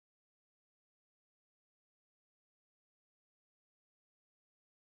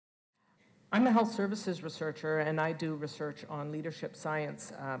I'm a health services researcher, and I do research on leadership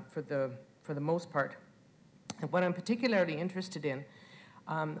science for the most part. And what I'm particularly interested in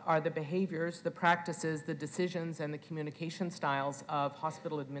are the behaviors, the practices, the decisions, and the communication styles of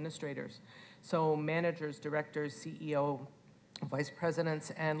hospital administrators. So managers, directors, CEO, vice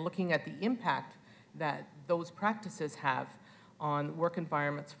presidents, and looking at the impact that those practices have on work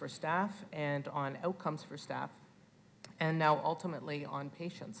environments for staff and on outcomes for staff, and now ultimately on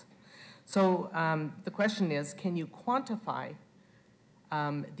patients. So the question is, can you quantify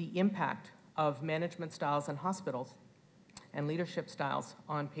the impact of management styles in hospitals and leadership styles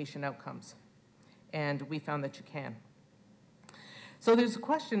on patient outcomes? And we found that you can. So there's a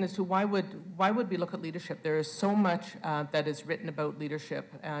question as to why would we look at leadership? There is so much that is written about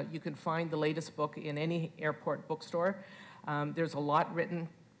leadership. You can find the latest book in any airport bookstore. There's a lot written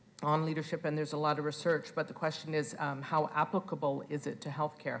on leadership, and there's a lot of research, but the question is, how applicable is it to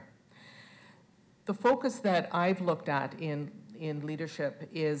healthcare? The focus that I've looked at in leadership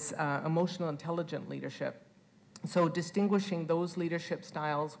is emotional intelligent leadership. So distinguishing those leadership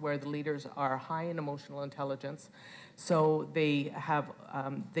styles where the leaders are high in emotional intelligence, so they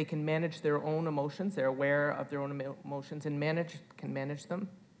can manage their own emotions, they're aware of their own emotions and can manage them.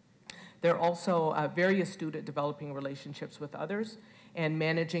 They're also very astute at developing relationships with others and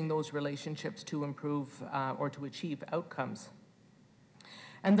managing those relationships to improve or to achieve outcomes.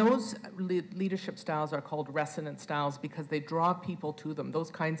 And those leadership styles are called resonant styles because they draw people to them. Those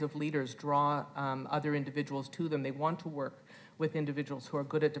kinds of leaders draw other individuals to them. They want to work with individuals who are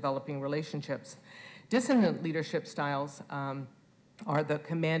good at developing relationships. Dissonant leadership styles are the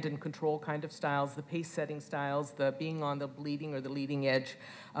command and control kind of styles, the pace-setting styles, the being on the bleeding or the leading edge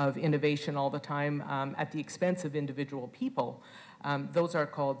of innovation all the time at the expense of individual people. Those are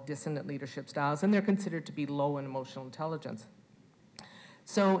called dissonant leadership styles, and they're considered to be low in emotional intelligence.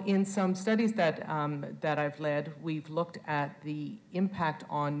 So in some studies that I've led, we've looked at the impact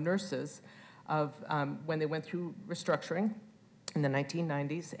on nurses of when they went through restructuring in the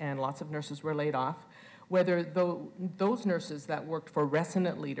 1990s and lots of nurses were laid off, whether those nurses that worked for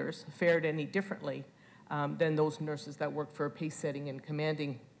resonant leaders fared any differently than those nurses that worked for pace-setting and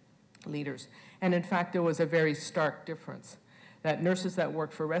commanding leaders. And in fact, there was a very stark difference. That nurses that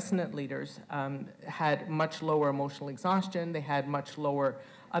worked for resonant leaders had much lower emotional exhaustion, they had much lower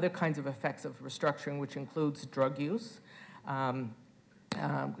other kinds of effects of restructuring, which includes drug use,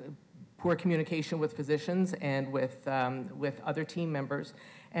 poor communication with physicians and with other team members,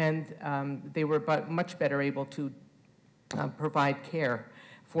 and they were much better able to provide care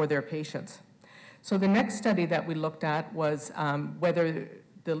for their patients. So the next study that we looked at was whether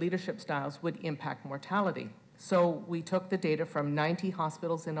the leadership styles would impact mortality. So we took the data from 90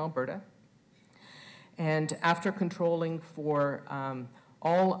 hospitals in Alberta, and after controlling for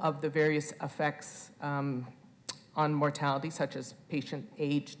all of the various effects on mortality, such as patient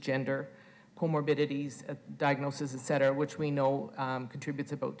age, gender, comorbidities, diagnosis, et cetera, which we know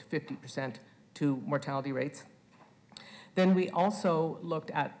contributes about 50% to mortality rates. Then we also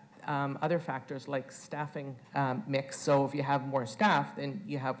looked at other factors like staffing mix. So if you have more staff, then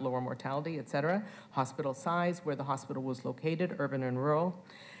you have lower mortality, et cetera. Hospital size, where the hospital was located, urban and rural.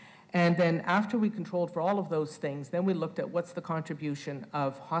 And then after we controlled for all of those things, then we looked at what's the contribution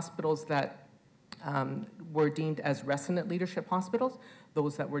of hospitals that were deemed as resonant leadership hospitals,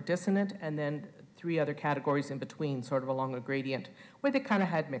 those that were dissonant, and then 3 other categories in between, sort of along a gradient, where they kind of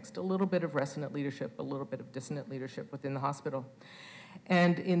had mixed, a little bit of resonant leadership, a little bit of dissonant leadership within the hospital.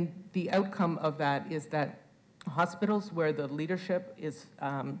 And in the outcome of that is that hospitals where the leadership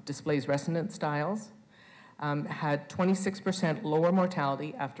displays resonant styles had 26% lower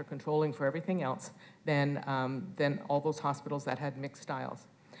mortality after controlling for everything else than all those hospitals that had mixed styles,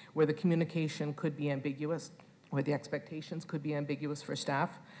 where the communication could be ambiguous, where the expectations could be ambiguous for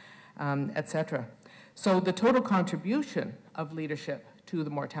staff, et cetera. So the total contribution of leadership to the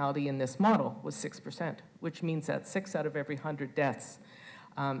mortality in this model was 6%, which means that 6 out of every 100 deaths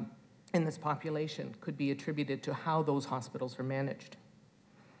in this population could be attributed to how those hospitals are managed.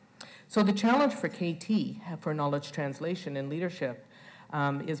 So the challenge for KT, for knowledge translation in leadership,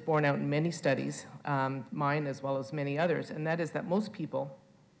 is borne out in many studies, mine as well as many others, and that is that most people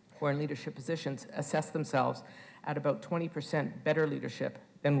who are in leadership positions assess themselves at about 20% better leadership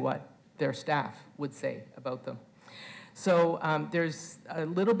than what their staff would say about them. So there's a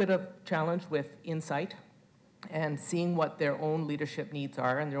little bit of challenge with insight and seeing what their own leadership needs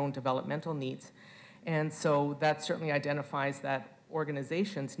are and their own developmental needs. And so that certainly identifies that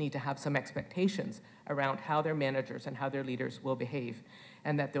organizations need to have some expectations around how their managers and how their leaders will behave,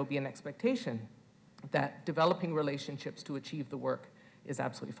 and that there'll be an expectation that developing relationships to achieve the work is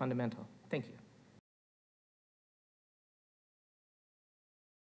absolutely fundamental. Thank you.